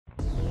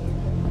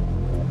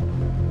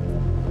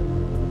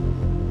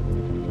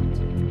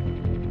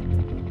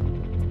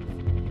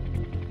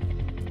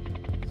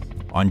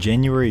On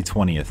January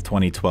 20th,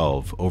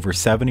 2012, over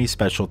 70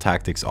 special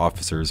tactics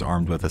officers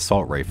armed with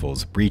assault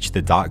rifles breached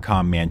the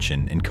Dotcom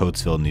mansion in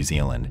Coatesville, New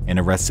Zealand, and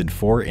arrested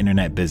 4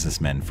 internet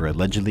businessmen for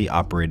allegedly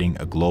operating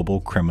a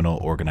global criminal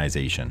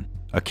organization,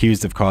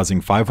 accused of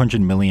causing $500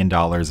 million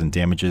in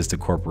damages to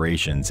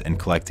corporations and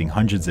collecting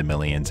hundreds of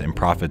millions in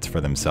profits for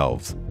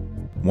themselves.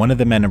 One of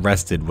the men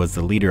arrested was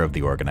the leader of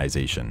the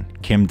organization,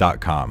 Kim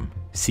Dotcom,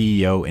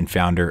 CEO and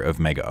founder of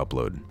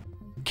Megaupload.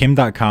 Kim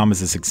Dotcom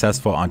is a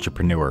successful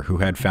entrepreneur who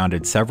had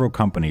founded several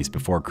companies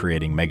before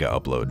creating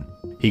Megaupload.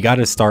 He got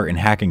his start in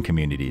hacking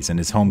communities in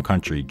his home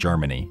country,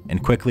 Germany,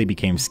 and quickly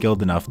became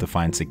skilled enough to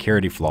find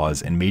security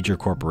flaws in major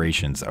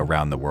corporations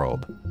around the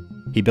world.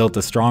 He built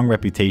a strong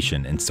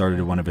reputation and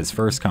started one of his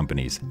first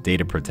companies,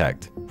 Data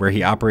Protect, where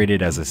he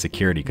operated as a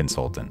security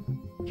consultant.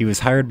 He was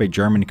hired by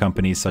German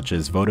companies such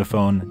as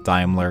Vodafone,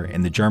 Daimler,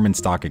 and the German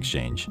Stock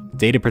Exchange.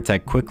 Data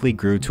Protect quickly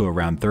grew to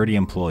around 30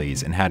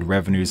 employees and had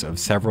revenues of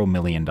several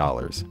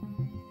 $1,000,000.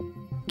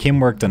 Kim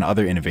worked on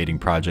other innovating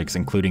projects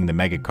including the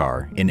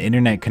Megacar, an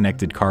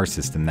internet-connected car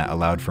system that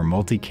allowed for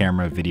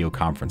multi-camera video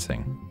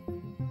conferencing.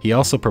 He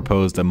also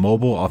proposed a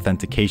mobile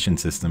authentication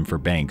system for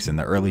banks in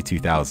the early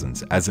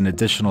 2000s as an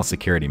additional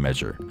security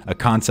measure, a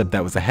concept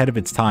that was ahead of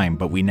its time,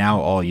 but we now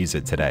all use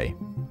it today.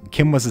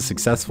 Kim was a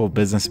successful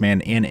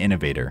businessman and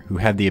innovator who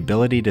had the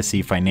ability to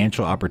see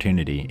financial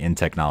opportunity in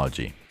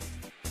technology.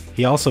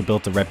 He also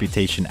built a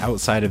reputation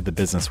outside of the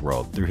business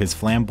world through his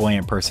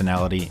flamboyant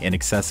personality and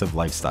excessive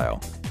lifestyle.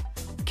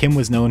 Kim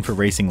was known for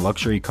racing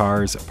luxury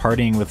cars,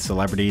 partying with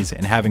celebrities,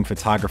 and having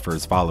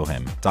photographers follow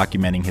him,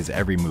 documenting his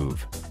every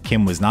move.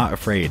 Kim was not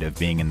afraid of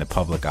being in the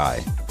public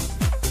eye.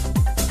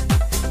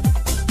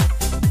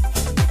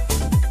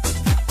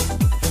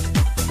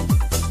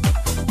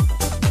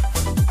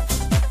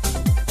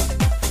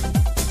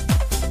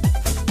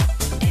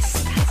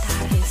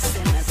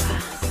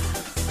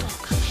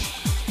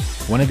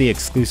 One of the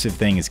exclusive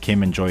things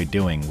Kim enjoyed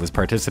doing was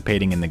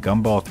participating in the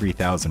Gumball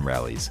 3000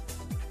 rallies.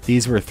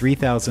 These were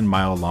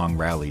 3,000-mile-long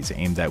rallies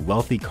aimed at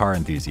wealthy car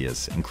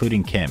enthusiasts,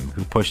 including Kim,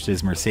 who pushed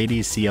his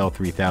Mercedes CL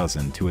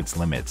 3000 to its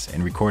limits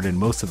and recorded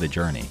most of the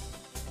journey.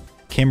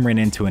 Kim ran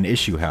into an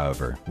issue,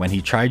 however, when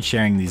he tried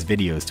sharing these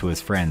videos to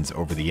his friends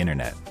over the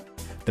internet.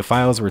 The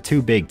files were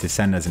too big to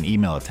send as an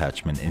email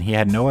attachment, and he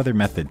had no other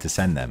method to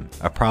send them,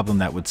 a problem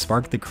that would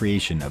spark the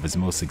creation of his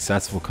most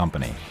successful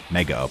company,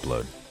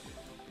 Megaupload.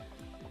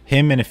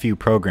 Him and a few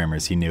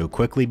programmers he knew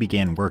quickly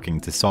began working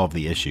to solve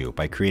the issue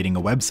by creating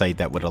a website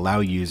that would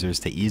allow users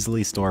to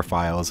easily store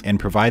files and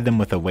provide them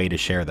with a way to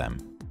share them.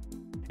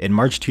 In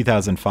March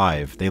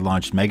 2005, they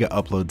launched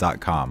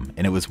Megaupload.com,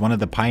 and it was one of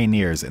the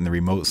pioneers in the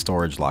remote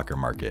storage locker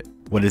market,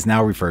 what is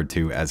now referred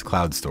to as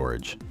cloud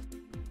storage.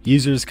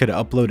 Users could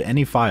upload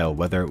any file,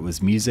 whether it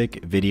was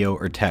music, video,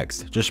 or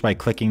text, just by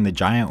clicking the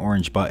giant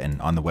orange button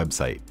on the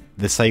website.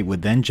 The site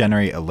would then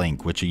generate a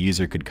link which a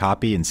user could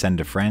copy and send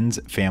to friends,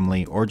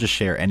 family, or just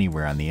share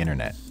anywhere on the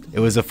internet. It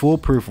was a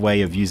foolproof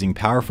way of using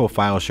powerful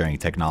file sharing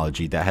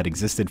technology that had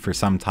existed for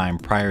some time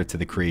prior to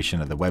the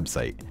creation of the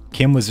website.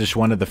 Kim was just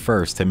one of the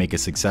first to make a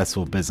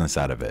successful business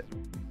out of it.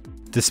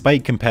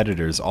 Despite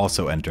competitors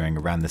also entering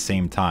around the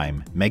same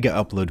time,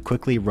 Megaupload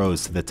quickly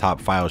rose to the top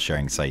file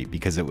sharing site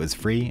because it was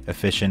free,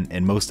 efficient,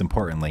 and most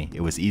importantly,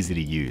 it was easy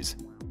to use.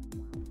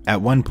 At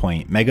one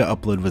point,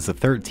 Megaupload was the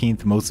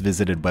 13th most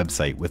visited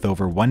website with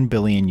over 1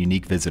 billion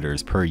unique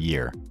visitors per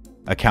year,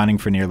 accounting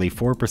for nearly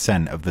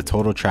 4% of the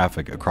total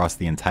traffic across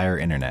the entire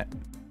internet.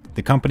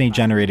 The company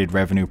generated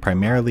revenue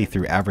primarily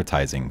through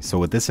advertising, so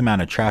with this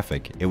amount of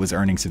traffic, it was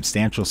earning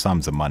substantial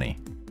sums of money.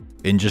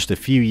 In just a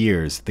few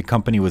years, the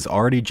company was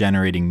already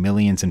generating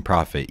millions in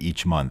profit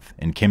each month,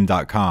 and Kim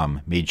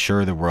Dotcom made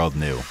sure the world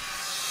knew.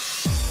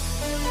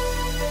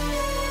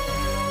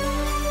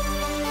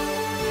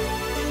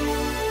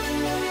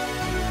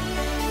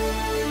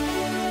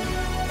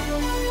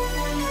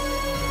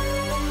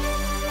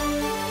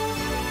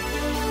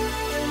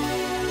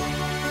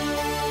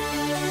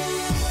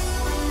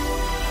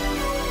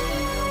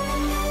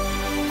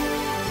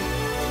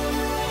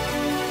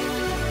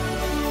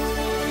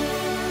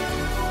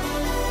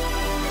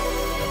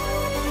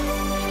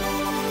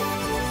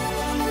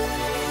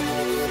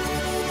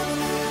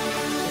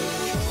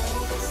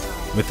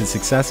 With the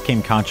success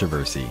came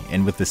controversy,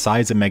 and with the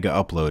size of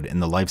Megaupload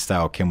and the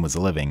lifestyle Kim was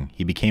living,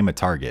 he became a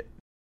target.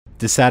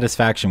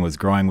 Dissatisfaction was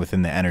growing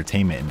within the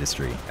entertainment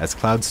industry, as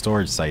cloud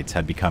storage sites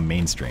had become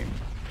mainstream.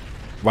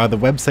 While the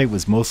website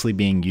was mostly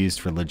being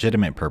used for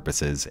legitimate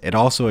purposes, it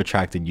also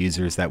attracted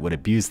users that would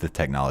abuse the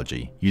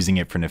technology, using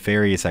it for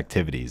nefarious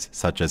activities,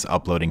 such as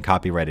uploading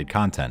copyrighted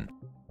content.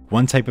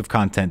 One type of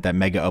content that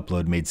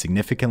Megaupload made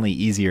significantly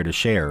easier to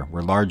share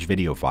were large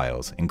video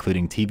files,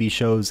 including TV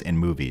shows and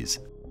movies.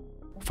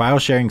 File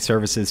sharing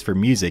services for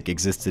music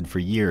existed for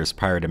years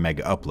prior to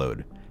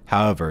Megaupload.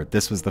 However,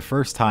 this was the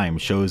first time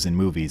shows and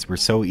movies were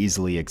so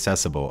easily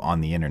accessible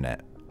on the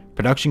internet.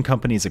 Production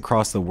companies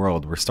across the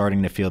world were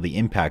starting to feel the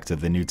impact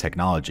of the new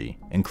technology,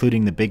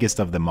 including the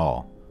biggest of them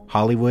all,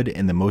 Hollywood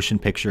and the Motion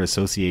Picture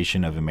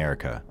Association of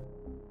America.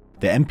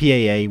 The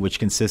MPAA, which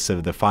consists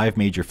of the 5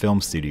 major film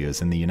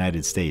studios in the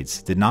United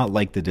States, did not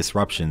like the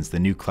disruptions the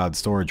new cloud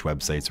storage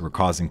websites were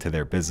causing to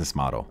their business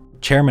model.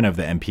 Chairman of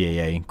the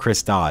MPAA,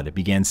 Chris Dodd,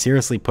 began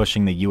seriously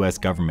pushing the US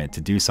government to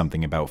do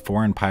something about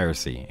foreign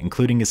piracy,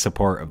 including his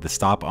support of the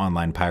Stop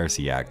Online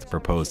Piracy Act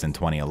proposed in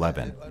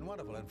 2011.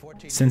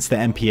 Since the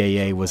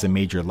MPAA was a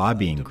major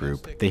lobbying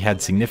group, they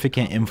had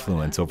significant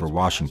influence over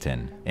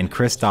Washington, and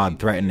Chris Dodd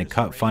threatened to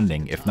cut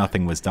funding if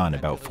nothing was done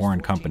about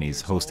foreign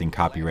companies hosting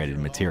copyrighted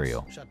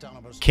material.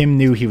 Kim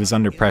knew he was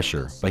under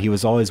pressure, but he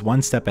was always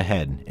one step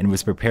ahead and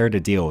was prepared to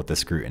deal with the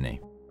scrutiny.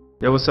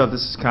 Yo, what's up?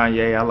 This is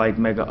Kanye. I like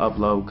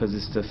Megaupload because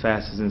it's the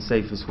fastest and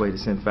safest way to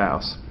send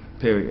files,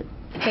 period.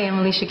 Hey, I'm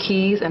Alicia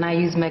Keys, and I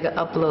use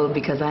Megaupload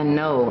because I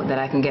know that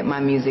I can get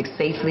my music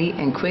safely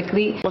and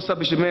quickly. What's up,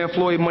 it's your man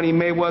Floyd Money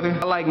Mayweather.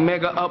 I like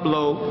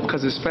Megaupload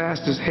because it's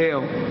fast as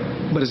hell,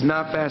 but it's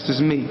not fast as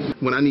me.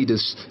 When I need to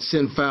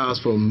send files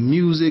for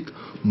music,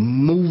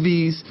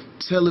 movies,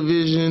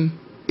 television,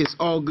 it's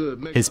all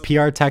good. His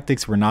PR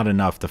tactics were not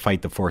enough to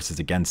fight the forces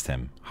against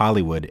him,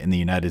 Hollywood and the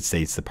United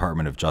States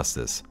Department of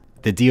Justice.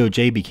 The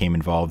DOJ became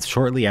involved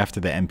shortly after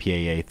the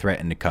MPAA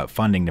threatened to cut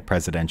funding to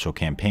presidential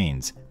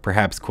campaigns,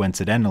 perhaps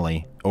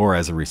coincidentally or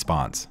as a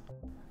response.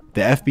 The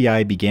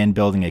FBI began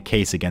building a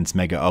case against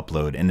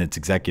Megaupload and its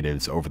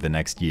executives over the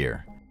next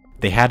year.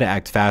 They had to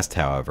act fast,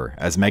 however,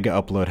 as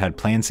Megaupload had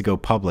plans to go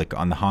public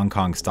on the Hong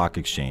Kong Stock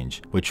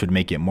Exchange, which would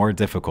make it more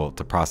difficult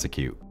to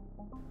prosecute.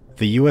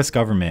 The US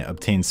government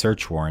obtained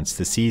search warrants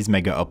to seize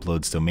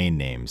Megaupload's domain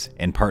names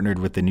and partnered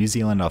with the New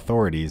Zealand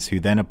authorities, who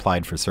then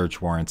applied for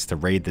search warrants to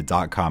raid the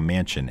Dotcom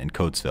mansion in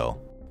Coatesville.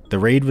 The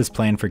raid was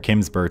planned for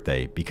Kim's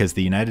birthday because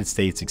the United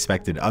States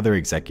expected other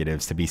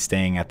executives to be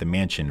staying at the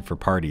mansion for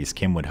parties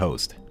Kim would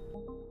host.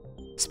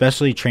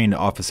 Specially trained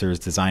officers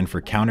designed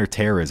for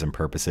counter-terrorism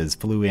purposes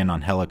flew in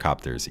on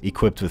helicopters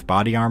equipped with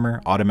body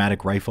armor,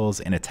 automatic rifles,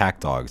 and attack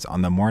dogs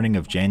on the morning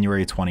of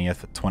January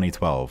 20th,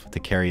 2012 to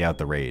carry out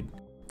the raid.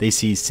 They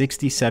seized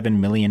 $67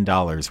 million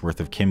worth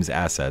of Kim's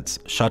assets,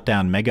 shut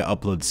down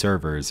Megaupload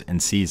servers,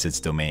 and seized its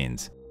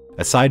domains.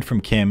 Aside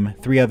from Kim,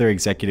 3 other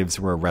executives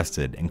were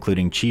arrested,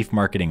 including Chief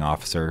Marketing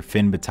Officer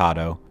Finn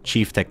Bitato,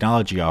 Chief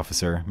Technology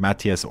Officer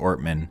Matthias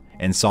Ortmann,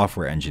 and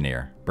Software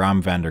Engineer Bram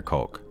van der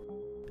Kolk.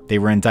 They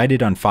were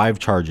indicted on 5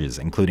 charges,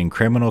 including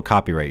criminal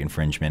copyright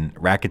infringement,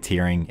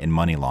 racketeering, and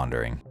money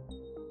laundering.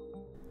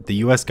 The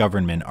US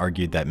government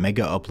argued that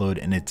Megaupload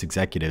and its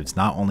executives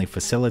not only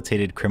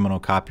facilitated criminal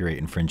copyright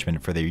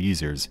infringement for their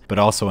users, but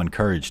also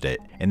encouraged it,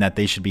 and that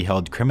they should be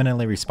held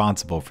criminally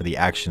responsible for the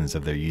actions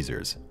of their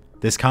users.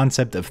 This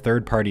concept of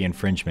third-party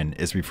infringement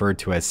is referred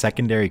to as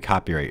secondary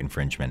copyright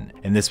infringement,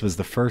 and this was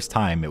the first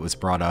time it was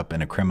brought up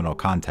in a criminal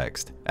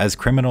context, as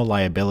criminal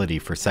liability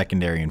for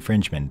secondary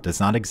infringement does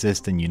not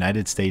exist in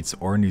United States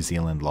or New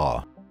Zealand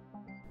law.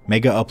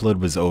 Megaupload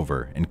was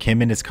over, and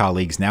Kim and his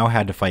colleagues now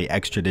had to fight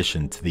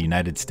extradition to the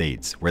United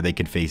States, where they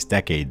could face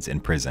decades in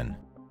prison.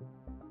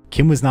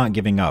 Kim was not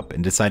giving up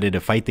and decided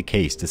to fight the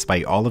case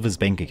despite all of his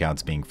bank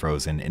accounts being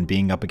frozen and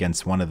being up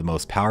against one of the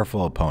most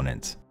powerful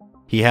opponents.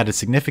 He had a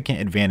significant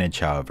advantage,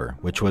 however,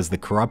 which was the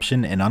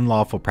corruption and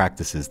unlawful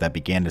practices that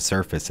began to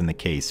surface in the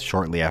case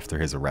shortly after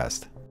his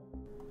arrest.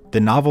 The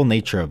novel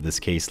nature of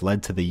this case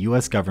led to the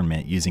US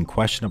government using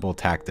questionable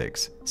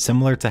tactics,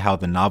 similar to how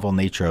the novel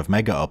nature of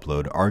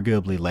Megaupload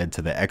arguably led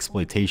to the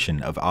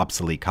exploitation of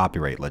obsolete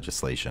copyright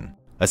legislation.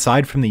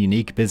 Aside from the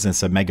unique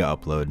business of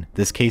Megaupload,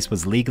 this case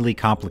was legally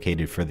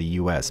complicated for the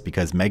US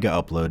because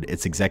Megaupload,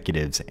 its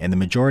executives, and the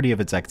majority of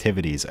its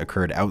activities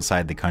occurred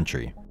outside the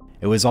country.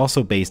 It was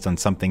also based on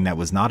something that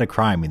was not a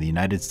crime in the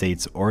United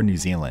States or New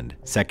Zealand,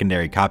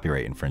 secondary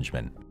copyright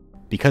infringement.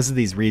 Because of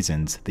these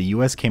reasons, the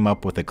US came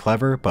up with a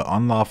clever but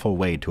unlawful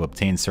way to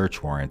obtain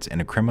search warrants and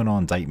a criminal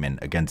indictment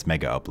against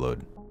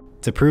Megaupload.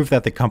 To prove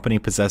that the company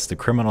possessed a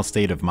criminal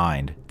state of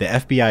mind, the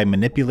FBI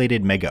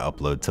manipulated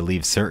Megaupload to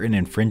leave certain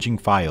infringing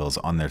files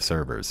on their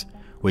servers,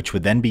 which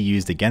would then be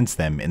used against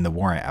them in the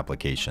warrant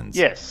applications.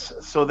 Yes,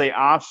 so they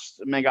asked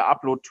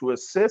Megaupload to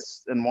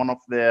assist in one of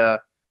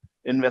their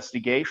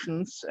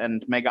investigations,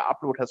 and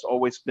Megaupload has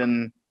always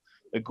been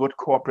a good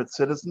corporate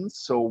citizen,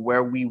 so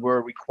where we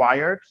were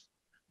required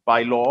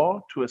by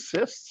law to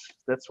assist,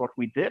 that's what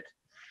we did.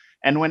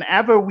 And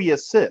whenever we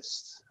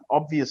assist,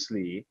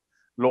 obviously,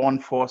 law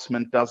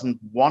enforcement doesn't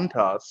want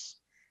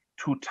us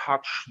to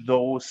touch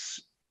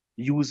those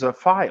user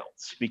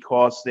files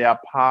because they are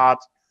part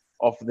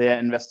of their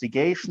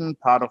investigation,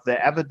 part of their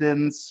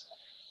evidence.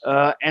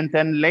 And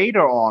then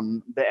later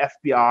on, the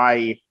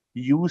FBI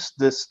used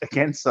this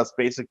against us,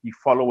 basically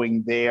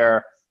following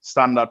their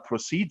standard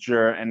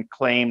procedure, and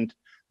claimed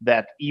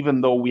that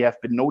even though we have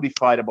been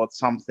notified about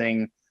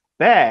something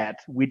bad,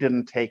 we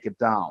didn't take it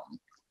down.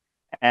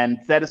 And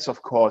that is,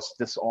 of course,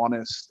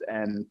 dishonest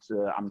and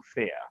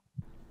unfair.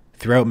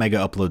 Throughout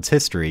Megaupload's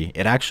history,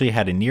 it actually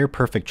had a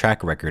near-perfect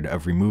track record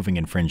of removing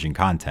infringing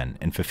content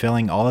and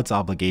fulfilling all its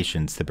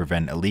obligations to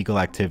prevent illegal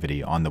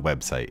activity on the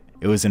website.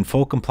 It was in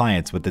full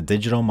compliance with the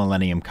Digital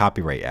Millennium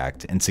Copyright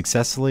Act and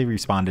successfully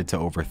responded to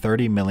over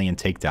 30 million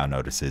takedown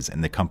notices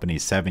in the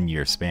company's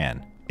 7-year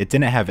span. It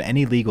didn't have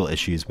any legal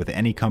issues with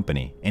any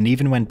company, and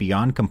even went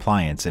beyond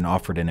compliance and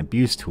offered an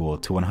abuse tool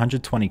to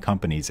 120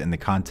 companies in the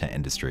content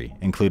industry,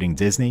 including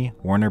Disney,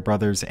 Warner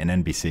Brothers, and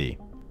NBC.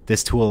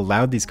 This tool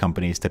allowed these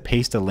companies to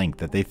paste a link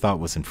that they thought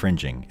was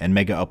infringing, and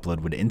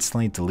Megaupload would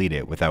instantly delete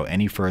it without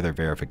any further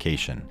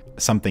verification,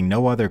 something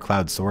no other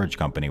cloud storage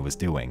company was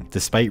doing,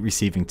 despite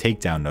receiving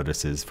takedown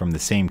notices from the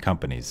same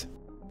companies.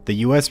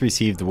 The US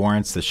received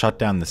warrants to shut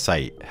down the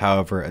site,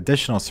 however,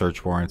 additional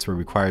search warrants were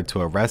required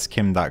to arrest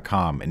Kim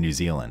Dotcom in New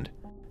Zealand.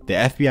 The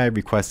FBI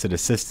requested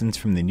assistance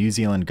from the New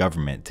Zealand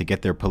government to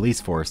get their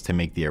police force to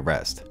make the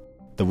arrest.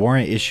 The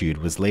warrant issued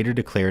was later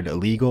declared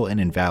illegal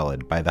and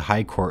invalid by the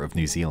High Court of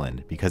New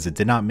Zealand because it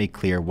did not make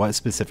clear what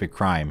specific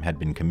crime had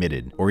been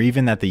committed, or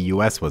even that the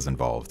US was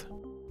involved.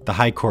 The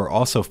High Court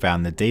also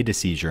found the data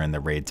seizure in the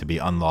raid to be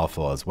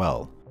unlawful as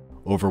well.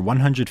 Over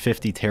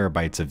 150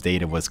 terabytes of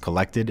data was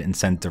collected and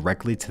sent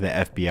directly to the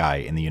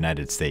FBI in the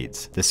United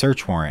States. The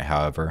search warrant,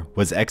 however,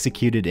 was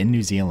executed in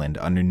New Zealand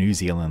under New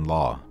Zealand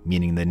law,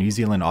 meaning the New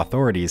Zealand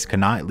authorities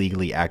could not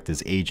legally act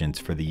as agents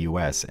for the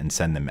US and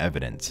send them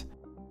evidence.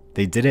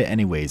 They did it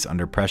anyways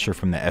under pressure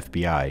from the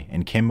FBI,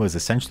 and Kim was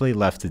essentially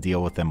left to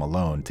deal with them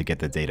alone to get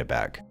the data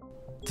back.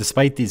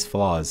 Despite these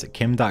flaws,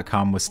 Kim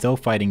Dotcom was still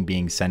fighting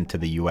being sent to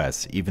the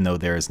US, even though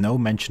there is no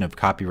mention of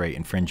copyright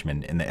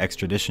infringement in the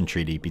extradition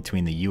treaty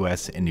between the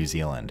US and New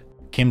Zealand.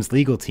 Kim's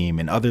legal team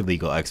and other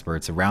legal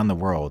experts around the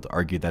world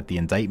argued that the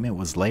indictment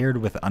was layered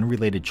with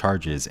unrelated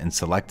charges and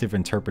selective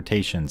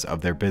interpretations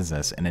of their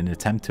business in an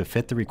attempt to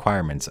fit the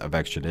requirements of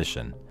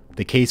extradition.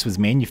 The case was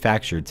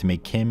manufactured to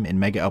make Kim and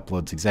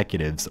Megaupload's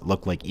executives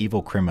look like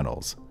evil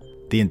criminals.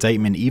 The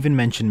indictment even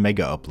mentioned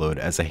Megaupload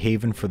as a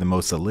haven for the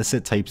most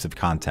illicit types of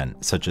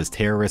content, such as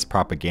terrorist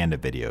propaganda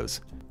videos,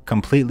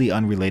 completely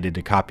unrelated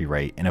to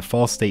copyright and a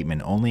false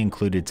statement only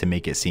included to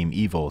make it seem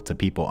evil to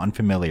people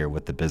unfamiliar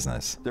with the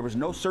business. There was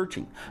no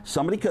searching.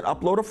 Somebody could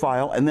upload a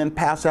file and then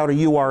pass out a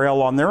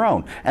URL on their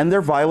own, and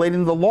they're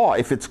violating the law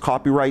if it's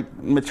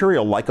copyright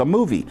material like a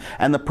movie,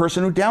 and the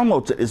person who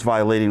downloads it is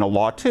violating a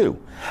law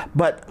too.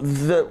 But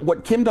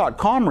what Kim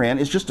Dotcom ran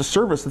is just a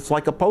service that's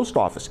like a post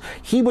office.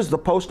 He was the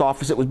post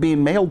office it was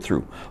being mailed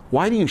through.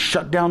 Why do you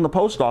shut down the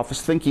post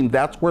office thinking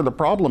that's where the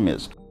problem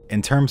is?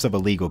 In terms of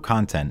illegal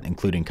content,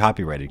 including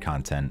copyrighted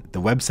content,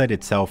 the website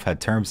itself had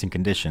terms and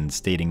conditions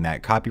stating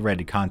that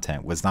copyrighted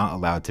content was not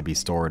allowed to be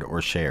stored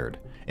or shared.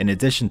 In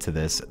addition to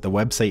this, the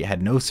website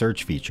had no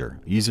search feature.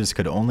 Users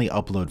could only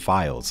upload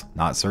files,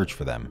 not search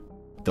for them.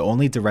 The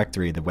only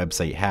directory the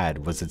website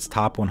had was its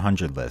top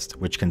 100 list,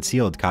 which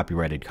concealed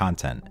copyrighted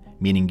content,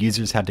 meaning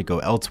users had to go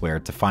elsewhere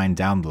to find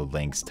download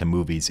links to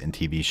movies and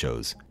TV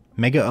shows.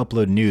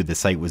 Megaupload knew the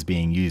site was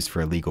being used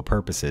for illegal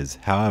purposes,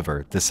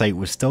 however, the site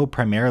was still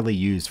primarily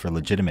used for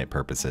legitimate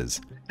purposes.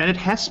 And it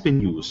has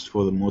been used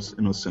for the most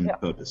innocent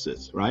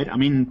purposes, right? I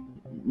mean,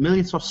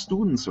 millions of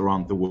students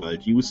around the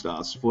world used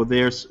us for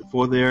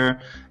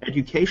their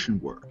education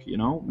work, you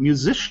know?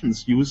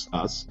 Musicians used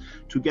us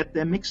to get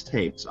their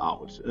mixtapes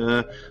out.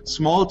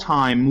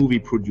 Small-time movie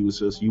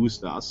producers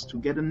used us to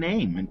get a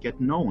name and get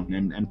known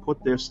and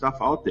put their stuff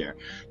out there.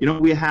 You know,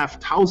 we have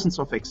thousands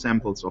of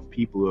examples of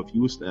people who have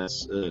used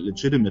us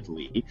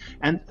legitimately,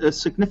 and a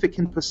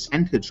significant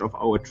percentage of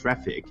our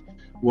traffic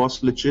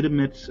was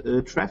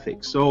legitimate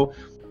traffic. So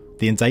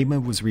the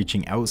indictment was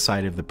reaching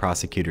outside of the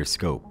prosecutor's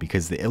scope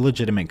because the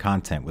illegitimate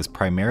content was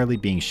primarily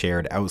being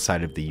shared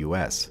outside of the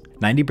US.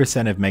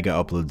 90% of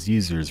Megaupload's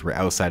users were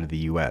outside of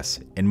the US,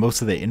 and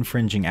most of the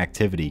infringing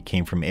activity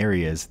came from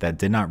areas that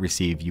did not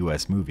receive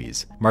US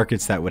movies,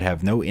 markets that would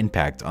have no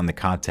impact on the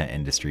content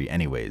industry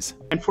anyways.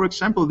 And for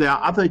example, there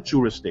are other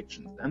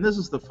jurisdictions, and this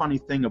is the funny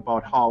thing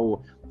about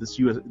how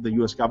the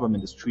US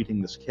government is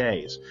treating this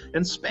case.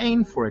 In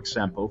Spain, for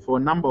example, for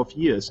a number of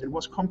years, it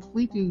was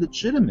completely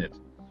legitimate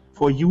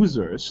for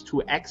users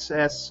to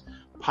access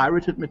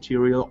pirated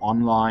material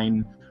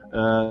online,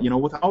 you know,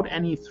 without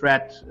any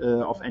threat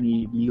of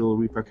any legal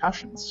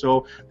repercussions.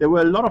 So there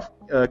were a lot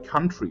of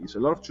countries, a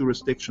lot of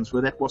jurisdictions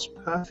where that was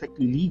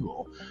perfectly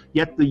legal.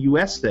 Yet the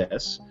US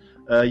says,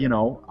 you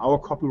know, our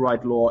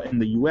copyright law in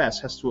the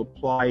US has to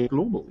apply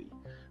globally,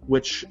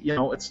 which, you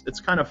know, it's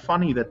kind of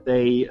funny that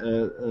they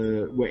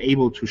were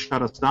able to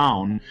shut us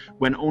down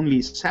when only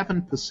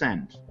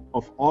 7%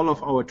 of all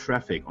of our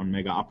traffic on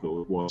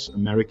Megaupload was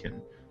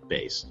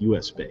American-based,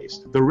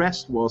 US-based. The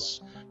rest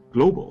was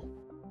global.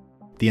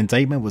 The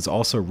indictment was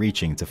also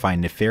reaching to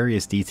find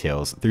nefarious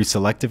details through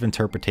selective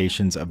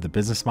interpretations of the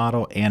business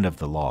model and of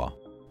the law.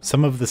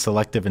 Some of the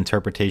selective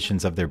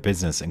interpretations of their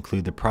business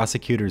include the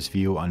prosecutor's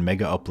view on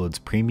Megaupload's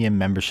premium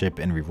membership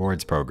and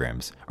rewards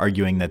programs,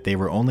 arguing that they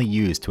were only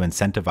used to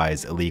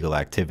incentivize illegal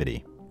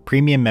activity.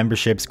 Premium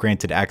memberships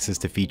granted access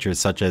to features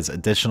such as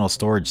additional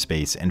storage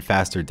space and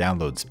faster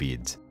download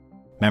speeds.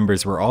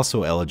 Members were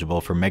also eligible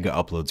for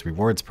Megaupload's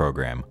rewards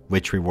program,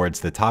 which rewards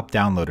the top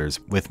downloaders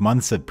with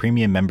months of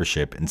premium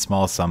membership and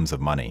small sums of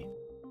money.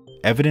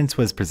 Evidence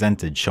was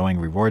presented showing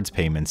rewards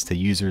payments to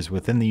users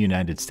within the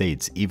United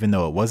States even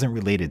though it wasn't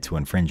related to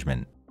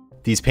infringement.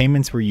 These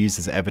payments were used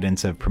as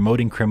evidence of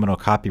promoting criminal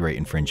copyright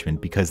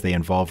infringement because they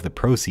involve the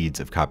proceeds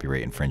of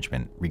copyright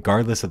infringement,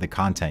 regardless of the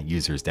content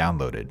users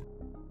downloaded.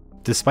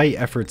 Despite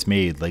efforts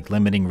made like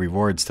limiting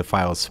rewards to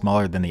files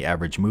smaller than the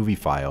average movie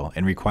file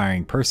and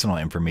requiring personal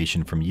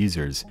information from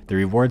users, the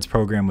rewards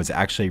program was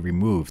actually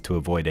removed to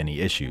avoid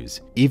any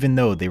issues, even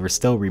though they were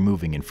still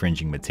removing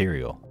infringing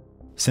material.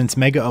 Since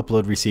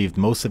Megaupload received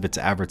most of its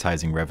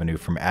advertising revenue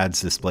from ads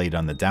displayed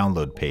on the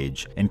download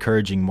page,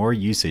 encouraging more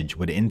usage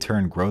would in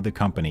turn grow the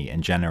company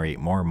and generate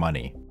more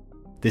money.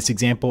 This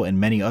example and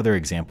many other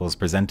examples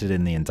presented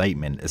in the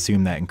indictment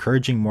assume that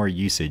encouraging more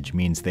usage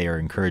means they are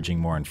encouraging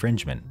more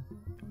infringement.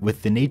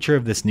 With the nature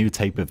of this new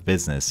type of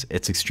business,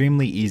 it's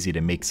extremely easy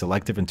to make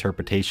selective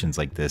interpretations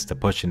like this to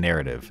push a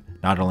narrative,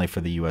 not only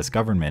for the US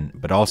government,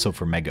 but also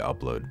for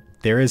Megaupload.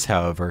 There is,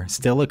 however,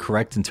 still a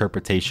correct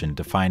interpretation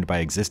defined by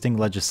existing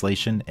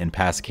legislation and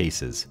past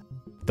cases.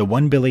 The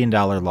 $1 billion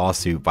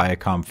lawsuit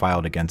Viacom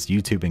filed against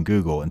YouTube and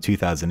Google in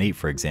 2008,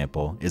 for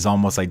example, is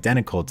almost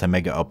identical to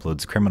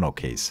Megaupload's criminal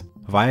case.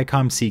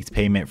 Viacom sought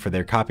payment for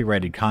their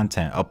copyrighted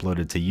content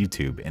uploaded to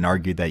YouTube and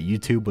argued that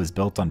YouTube was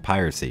built on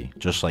piracy,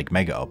 just like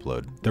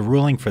Megaupload. The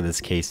ruling for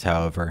this case,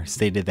 however,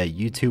 stated that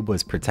YouTube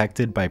was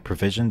protected by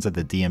provisions of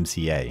the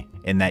DMCA,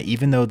 and that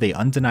even though they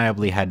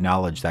undeniably had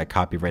knowledge that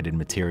copyrighted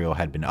material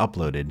had been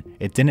uploaded,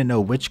 it didn't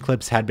know which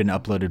clips had been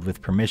uploaded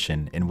with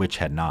permission and which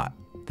had not.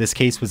 This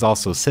case was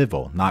also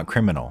civil, not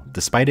criminal,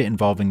 despite it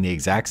involving the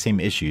exact same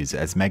issues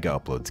as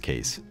Megaupload's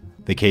case.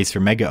 The case for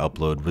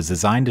Megaupload was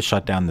designed to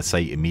shut down the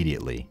site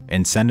immediately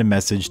and send a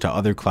message to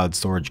other cloud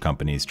storage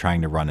companies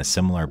trying to run a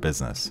similar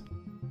business.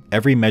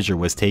 Every measure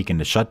was taken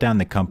to shut down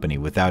the company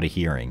without a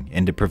hearing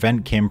and to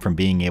prevent Kim from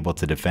being able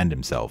to defend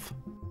himself.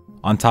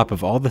 On top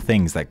of all the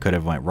things that could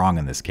have went wrong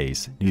in this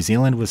case, New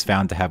Zealand was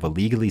found to have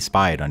illegally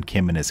spied on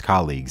Kim and his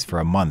colleagues for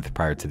a month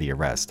prior to the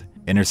arrest,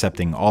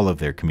 intercepting all of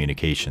their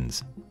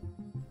communications.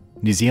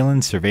 New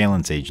Zealand's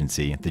surveillance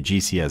agency, the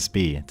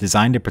GCSB,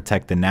 designed to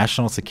protect the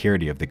national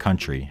security of the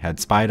country, had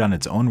spied on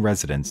its own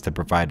residents to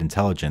provide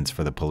intelligence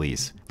for the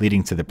police,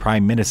 leading to the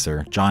Prime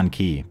Minister, John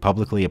Key,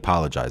 publicly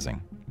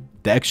apologizing.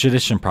 The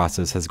extradition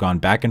process has gone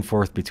back and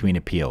forth between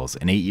appeals,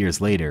 and 8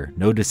 years later,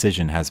 no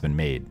decision has been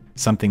made.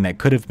 Something that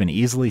could have been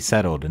easily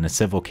settled in a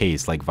civil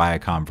case like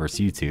Viacom vs.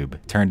 YouTube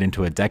turned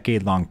into a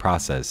decade-long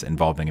process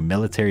involving a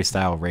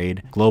military-style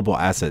raid, global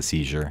asset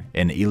seizure,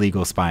 and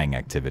illegal spying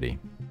activity.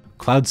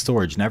 Cloud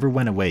storage never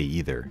went away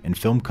either, and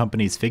film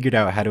companies figured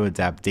out how to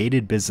adapt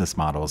dated business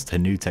models to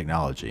new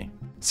technology.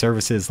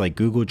 Services like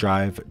Google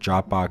Drive,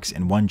 Dropbox,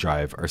 and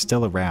OneDrive are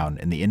still around,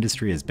 and the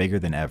industry is bigger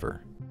than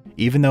ever.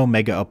 Even though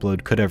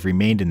Megaupload could have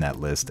remained in that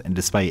list, and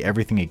despite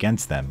everything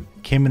against them,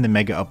 Kim and the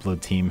Megaupload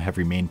team have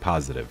remained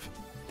positive.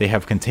 They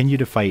have continued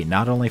to fight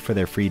not only for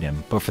their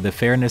freedom, but for the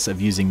fairness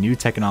of using new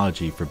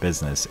technology for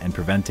business and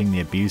preventing the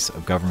abuse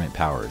of government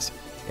powers.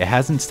 It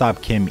hasn't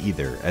stopped Kim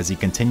either, as he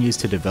continues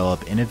to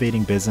develop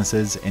innovating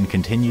businesses and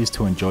continues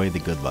to enjoy the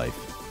good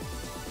life.